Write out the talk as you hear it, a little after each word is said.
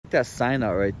that sign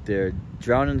out right there.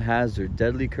 Drowning hazard,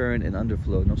 deadly current and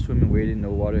underflow. No swimming, wading, no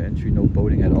water entry, no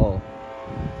boating at all.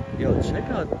 Yo, check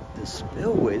out the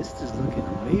spillway. This is looking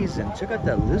amazing. Check out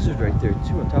that lizard right there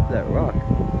too on top of that rock.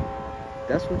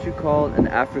 That's what you call an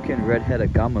African redhead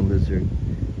agama lizard.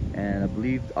 And I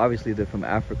believe obviously they're from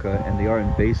Africa and they are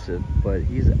invasive, but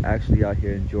he's actually out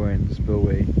here enjoying the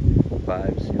spillway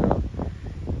vibes, you know.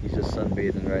 He's just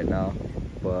sunbathing right now.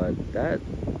 But that,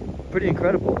 pretty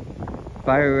incredible.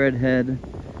 Fire red head,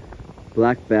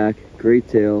 black back, gray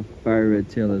tail, fire red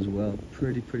tail as well.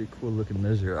 Pretty cool looking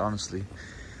lizard, honestly.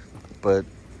 But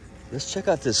let's check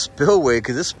out this spillway,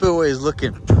 because this spillway is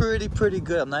looking pretty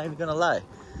good. I'm not even gonna lie.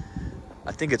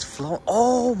 I think it's flowing.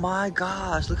 Oh my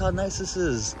gosh, look how nice this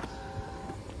is.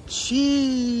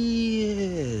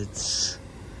 Shit.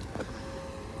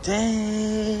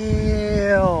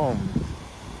 Damn.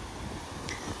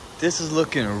 This is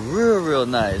looking real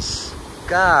nice.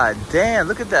 God damn,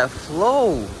 look at that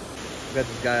flow. We got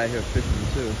this guy out here fishing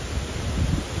too.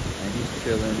 And he's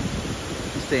chilling.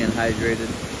 He's staying hydrated.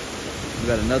 We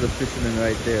got another fisherman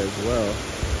right there as well.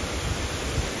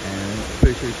 And I'm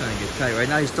pretty sure he's trying to get tight. Right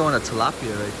now he's throwing a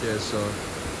tilapia right there, so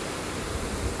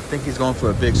I think he's going for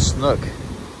a big snook.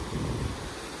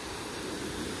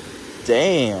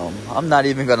 Damn, I'm not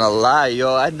even gonna lie,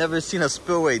 yo. I've never seen a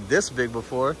spillway this big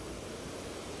before.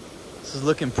 This is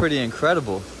looking pretty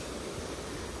incredible.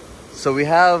 So we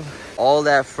have all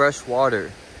that fresh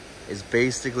water is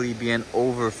basically being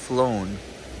overflown,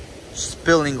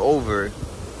 spilling over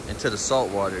into the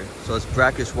salt water. So it's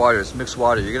brackish water, it's mixed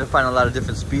water. You're gonna find a lot of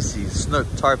different species: snook,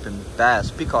 tarpon,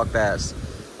 bass, peacock bass,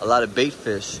 a lot of bait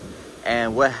fish.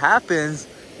 And what happens,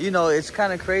 you know, it's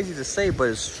kind of crazy to say, but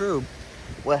it's true.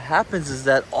 What happens is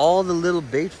that all the little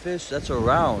bait fish that's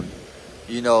around,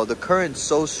 you know, the current's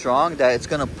so strong that it's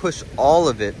gonna push all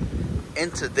of it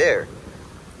into there.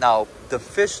 Now, the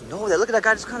fish know that. Look at that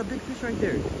guy, just caught a big fish right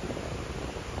there.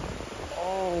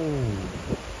 Oh,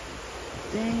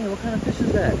 dang, what kind of fish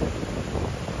is that?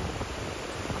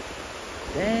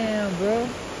 Damn, bro.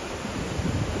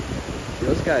 Yo,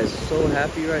 this guy is so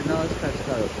happy right now. This guy's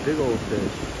got a big old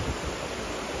fish.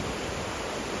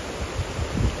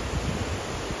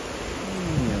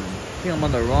 Damn. I think I'm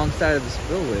on the wrong side of the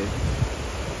spillway.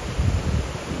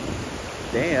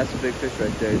 Dang, that's a big fish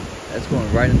right there. That's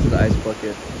going right into the ice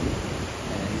bucket.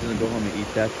 And he's gonna go home and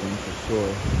eat that thing for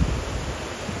sure.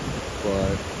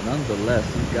 But nonetheless,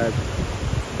 these guys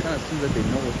kind of seems like they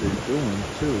know what they're doing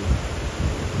too.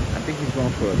 I think he's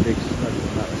going for a big snook,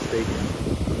 if I'm not mistaken.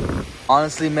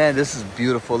 Honestly, man, this is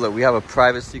beautiful. Look, we have a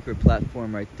private secret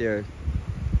platform right there.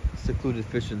 Secluded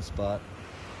fishing spot.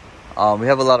 We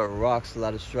have a lot of rocks, a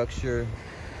lot of structure,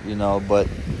 you know, but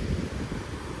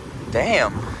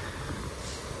damn.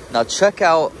 Now check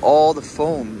out all the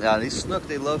foam. Now these snook,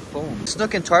 they love foam.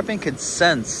 Snook and tarpon can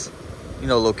sense, you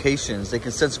know, locations. They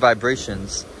can sense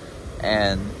vibrations.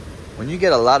 And when you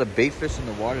get a lot of bait fish in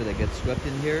the water that get swept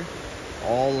in here,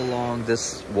 all along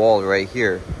this wall right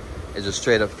here is a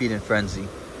straight up feeding frenzy.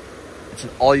 It's an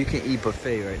all-you-can-eat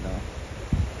buffet right now.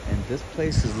 And this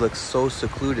place looks so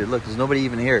secluded. Look, there's nobody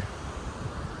even here.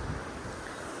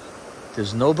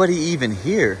 There's nobody even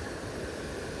here.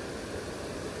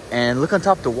 And look on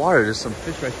top of the water, there's some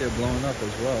fish right there blowing up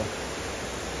as well.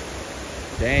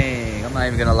 Dang, I'm not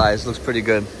even gonna lie, this looks pretty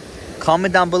good.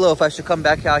 Comment down below if I should come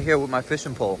back out here with my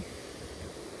fishing pole,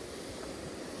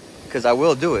 because I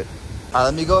will do it. All right,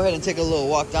 let me go ahead and take a little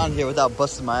walk down here without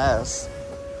busting my ass.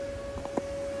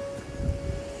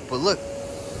 But look,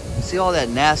 see all that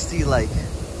nasty, like,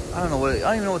 I don't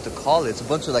even know what to call it. It's a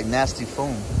bunch of like nasty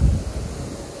foam.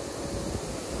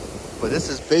 But this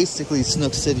is basically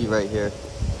Snook City right here.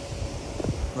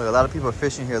 Look, a lot of people are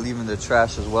fishing here, leaving their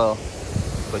trash as well.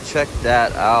 But check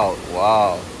that out,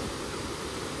 wow.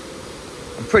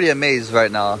 I'm pretty amazed right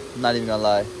now, I'm not even gonna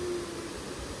lie.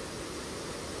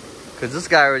 Cause this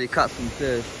guy already caught some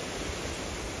fish.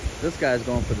 This guy's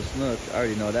going for the snook. I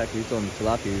already know that, cause he's throwing the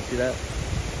tilapia, you see that?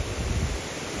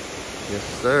 Yes,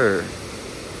 sir.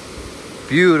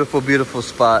 Beautiful, beautiful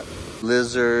spot.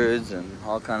 Lizards and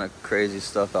all kind of crazy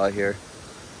stuff out here.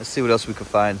 Let's see what else we can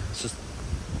find. It's just,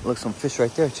 look, some fish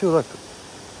right there too, look.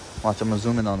 Watch, I'm gonna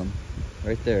zoom in on them.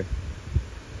 Right there.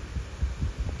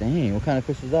 Dang, what kind of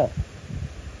fish is that?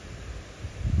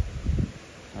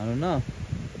 I don't know.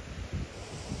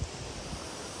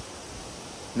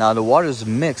 Now the water's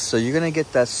mixed, so you're gonna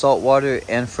get that saltwater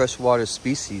and freshwater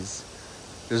species.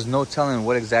 There's no telling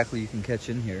what exactly you can catch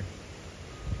in here.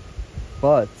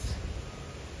 But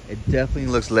it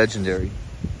definitely looks legendary.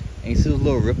 And you see those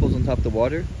little ripples on top of the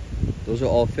water? Those are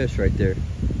all fish right there.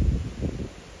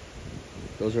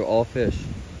 Those are all fish.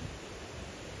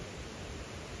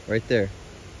 right there.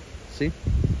 See?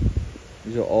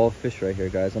 These are all fish right here,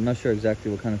 guys. I'm not sure exactly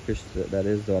what kind of fish that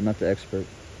is, though. I'm not the expert.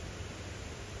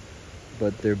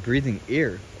 But they're breathing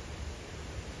air,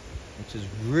 which is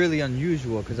really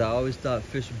unusual because I always thought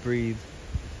fish breathe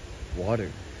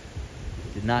water.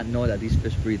 Did not know that these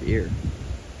fish breathe air.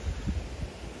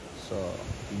 So,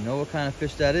 if you know what kind of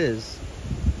fish that is,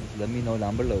 let me know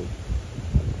down below.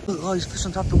 Look at all these fish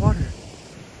on top of the water.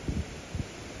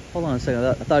 Hold on a second.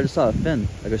 I thought I just saw a fin,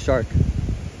 like a shark.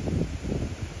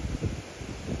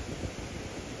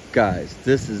 Guys,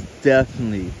 this is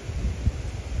definitely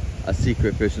a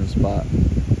secret fishing spot.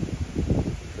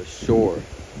 For sure.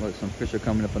 Look, some fish are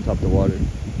coming up on top of the water.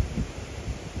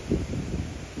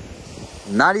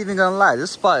 Not even gonna lie,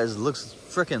 this spot looks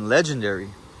freaking legendary.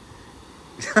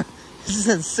 This is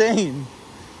insane.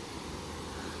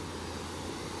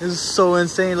 This is so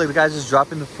insane. Look, the guy's just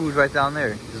dropping the food right down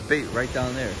there. His bait right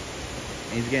down there.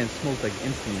 And he's getting smoked like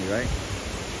instantly, right?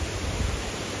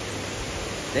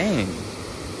 Dang.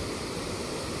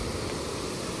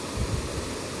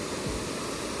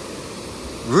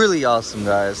 Really awesome,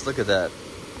 guys. Look at that.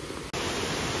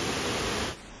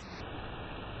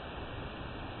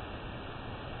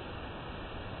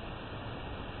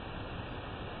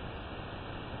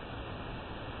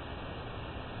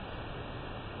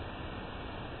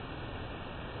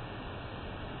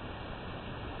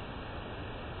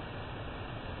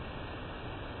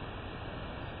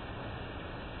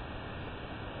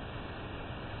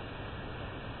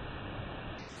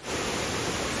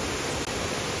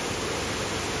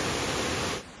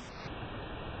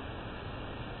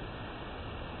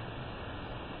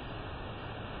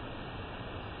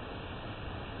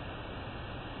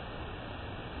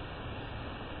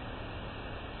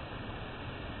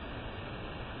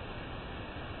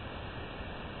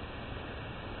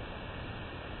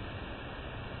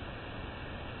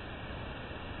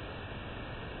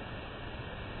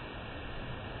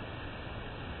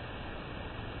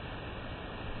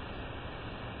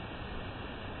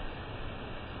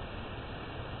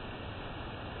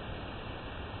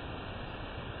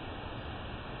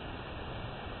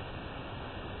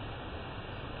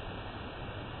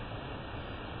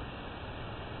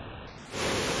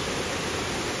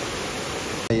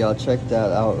 Hey, y'all, check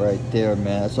that out right there,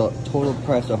 man. That's a total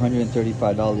price of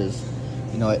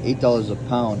 $135. You know, at $8 a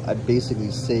pound, I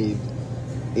basically saved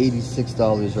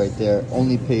 $86 right there.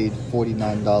 Only paid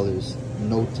 $49.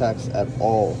 No tax at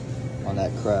all on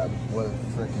that crab. What a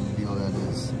freaking deal that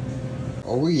is.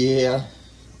 Oh yeah.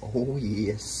 Oh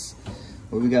yes.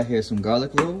 What we got here? Some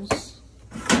garlic rolls?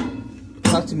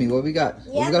 Talk to me. What we got?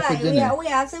 Yeah, what we got for dinner? we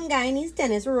have some Guyanese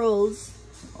tennis rolls.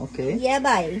 Okay. Yeah,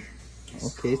 bye.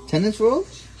 Okay. Tennis roll?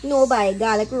 No, bye.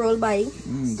 Garlic roll, bye.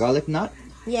 Garlic knot?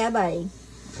 Yeah, bye.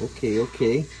 Okay,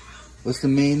 okay. What's the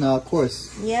main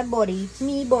course? Yeah, body.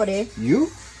 Me, body. You?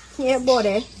 Yeah,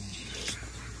 body.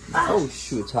 Oh,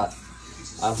 shoot, it's hot.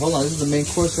 Hold on, this is the main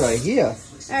course right here.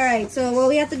 Alright, so what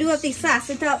we have to do is to sass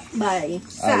it up, bye.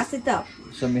 Sass it up.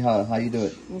 Show me how you do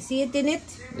it. You see it in it?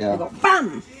 Yeah. You go,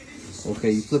 bam!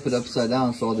 Okay, you flip it upside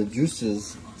down so all the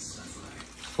juices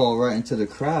fall right into the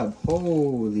crab.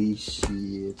 Holy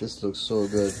shit, this looks so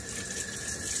good.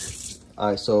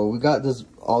 Alright, so we got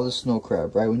all the snow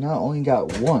crab, right? We not only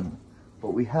got one,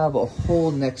 but we have a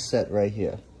whole next set right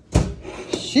here.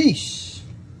 Sheesh,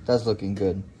 that's looking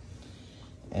good.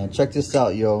 And check this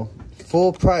out, yo.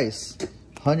 Full price,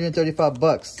 135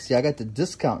 bucks. See, I got the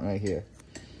discount right here.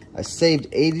 I saved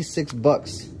 86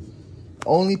 bucks.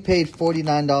 Only paid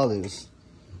 $49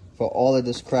 for all of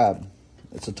this crab.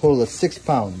 It's a total of 6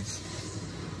 pounds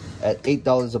at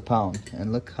 $8 a pound.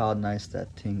 And look how nice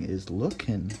that thing is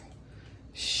looking.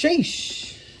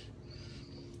 Sheesh.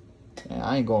 Man,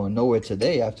 I ain't going nowhere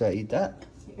today after I eat that.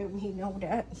 Yeah, we know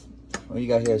that. What you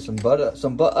got here? Some butter?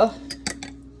 Some butter?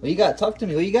 What you got? Talk to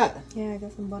me. What you got? Yeah, I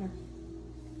got some butter.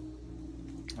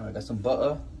 Alright, got some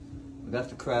butter. We got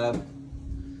the crab.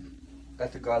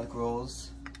 Got the garlic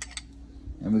rolls.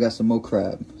 And we got some more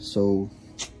crab. So,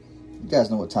 you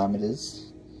guys know what time it is.